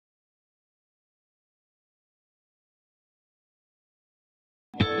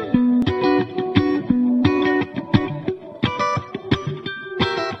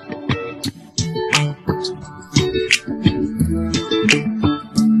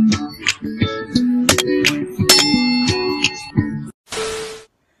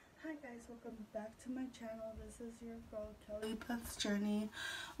is your girl Kelly Puth's Journey.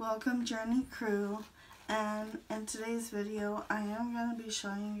 Welcome Journey Crew, and in today's video I am going to be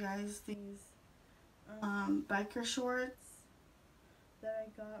showing you guys these biker shorts that I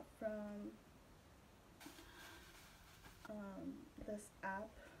got from this app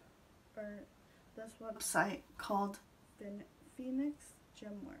or this website called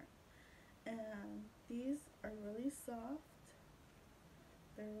phynixgymwear, and these are really soft.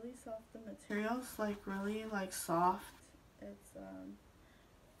 They're really soft. The material's really soft. It's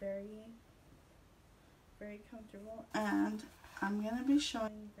very comfortable, and I'm gonna be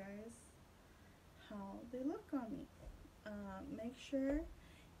showing you guys how they look on me. Make sure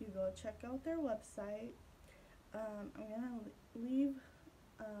you go check out their website. I'm gonna leave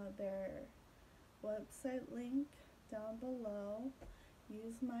their website link down below.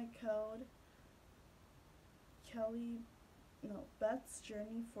 Use my code Beth's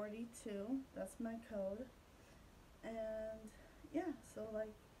Journey 42. That's my code. And yeah, so let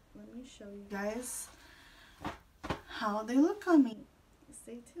me show you guys how they look on me.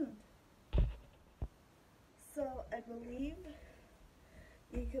 Stay tuned. So I believe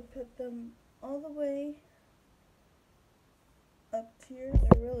you could put them all the way up to here.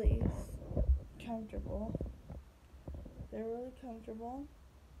 They're really comfortable.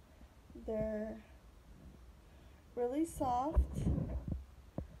 They're really soft,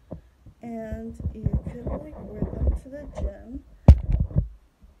 and you can wear them to the gym.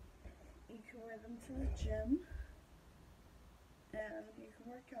 And you can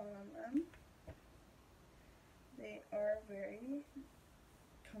work out on them. They are very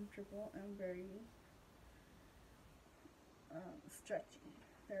comfortable and very stretchy.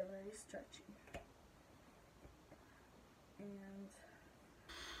 They're very stretchy. And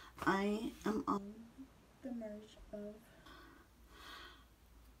I am on the merge of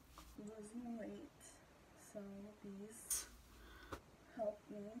losing weight, so these help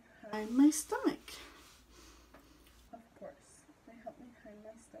me hide my stomach. Of course, they help me hide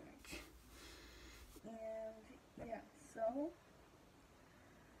my stomach. And yeah, so,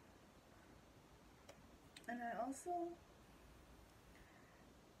 and I also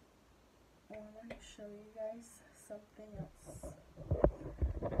want to show you guys something else.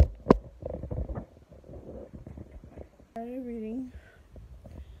 I started reading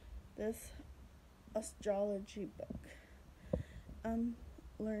this astrology book. I'm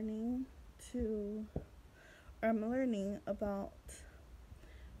learning about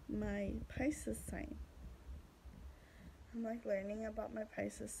my Pisces sign. I'm learning about my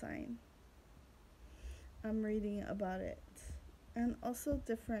Pisces sign. I'm reading about it, and also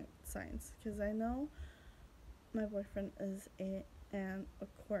different signs, because I know my boyfriend is an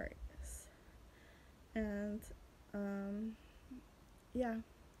Aquarius, and yeah,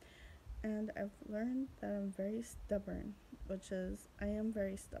 and I've learned that I'm very stubborn, I am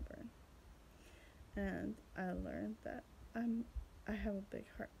very stubborn, and I learned that I have a big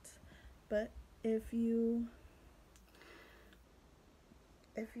heart. But if you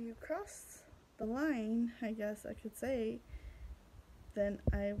cross the line, I guess I could say, then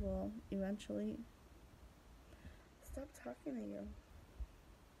I will eventually stop talking to you,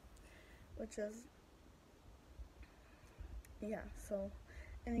 which is, yeah. So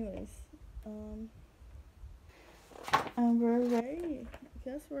anyways,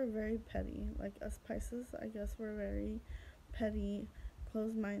 we're very petty, like us Pisces. I guess we're very petty,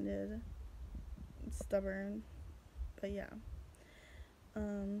 closed-minded, stubborn. But yeah,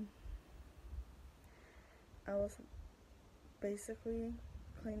 I was basically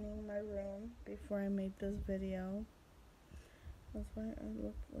cleaning my room before I made this video. That's why I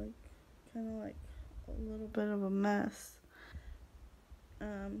look kind of a little bit of a mess.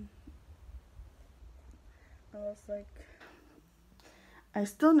 I was I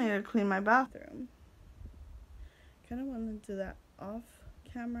still need to clean my bathroom. Kind of want to do that off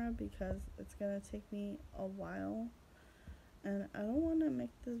camera because it's gonna take me a while, and I don't want to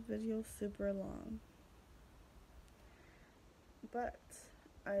make this video super long. But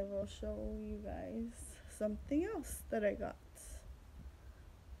I will show you guys something else that I got,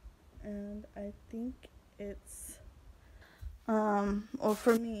 and I think it's well,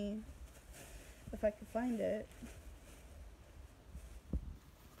 for me, if I could find it.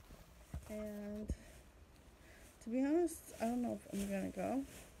 And to be honest, I don't know if I'm gonna go.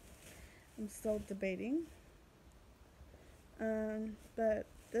 I'm still debating. But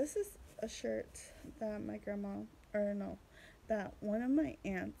this is a shirt that that one of my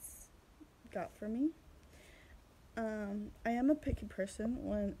aunts got for me. I am a picky person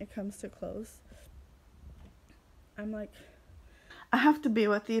when it comes to clothes. I'm I have to be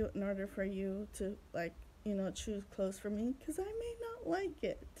with you in order for you to you know, choose clothes for me because I may not like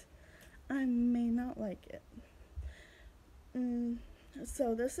it. I may not like it.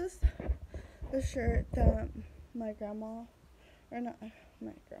 So this is the shirt that my grandma, or not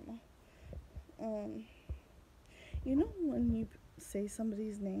my grandma, you know when you say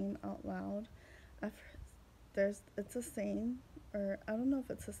somebody's name out loud, it's a saying, or I don't know if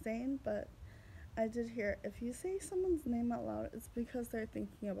it's a saying, but I did hear if you say someone's name out loud, it's because they're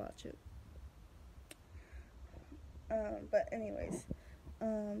thinking about you. But anyways,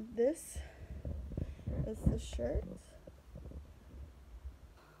 this is the shirt.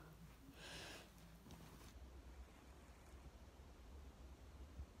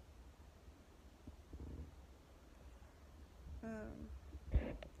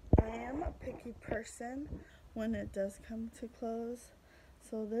 I am a picky person when it does come to clothes,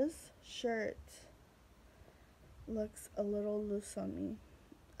 so this shirt looks a little loose on me.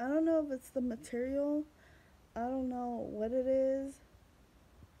 I don't know if it's the material, I don't know what it is,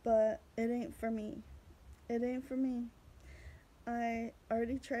 but it ain't for me. It ain't for me. I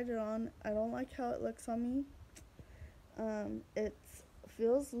already tried it on. I don't like how it looks on me. It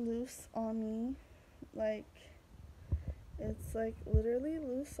feels loose on me. Like, it's like literally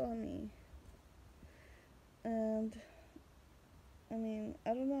loose on me. And I mean,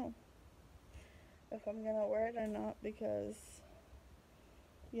 I don't know if I'm gonna wear it or not because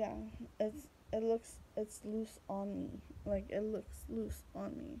yeah, it's loose on me. Like it looks loose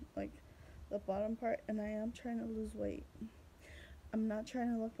on me. Like the bottom part, and I am trying to lose weight. I'm not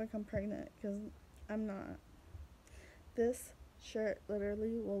trying to look like I'm pregnant because I'm not. This shirt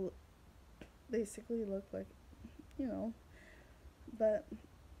literally will basically look like, you know, but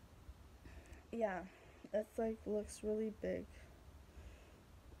yeah, it's like looks really big.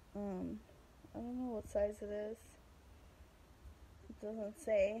 I don't know what size it is. It doesn't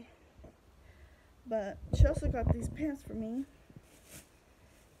say. But she also got these pants for me.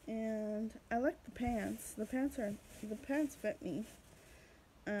 And I like the pants. The pants fit me.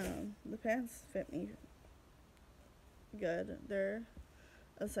 The pants fit me good. They're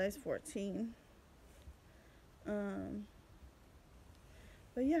a size 14.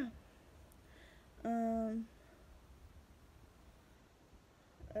 But yeah. Um,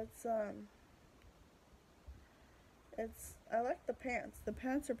 it's I like the pants. The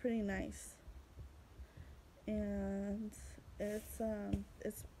pants are pretty nice. And they're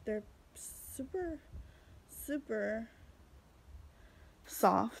super super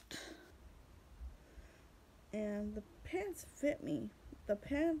soft, and the pants fit me. The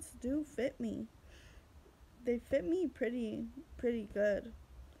pants do fit me. They fit me pretty good.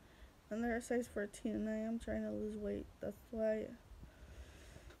 And they're a size 14, and I am trying to lose weight. That's why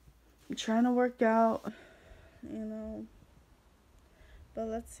I'm trying to work out, you know. But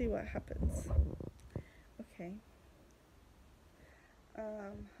let's see what happens. Okay.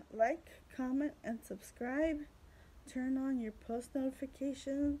 Like, comment, and subscribe. Turn on your post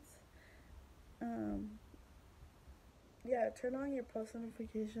notifications. Yeah, turn on your post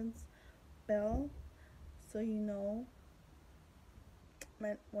notifications bell so you know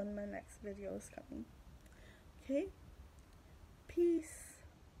when my next video is coming. Okay? Peace.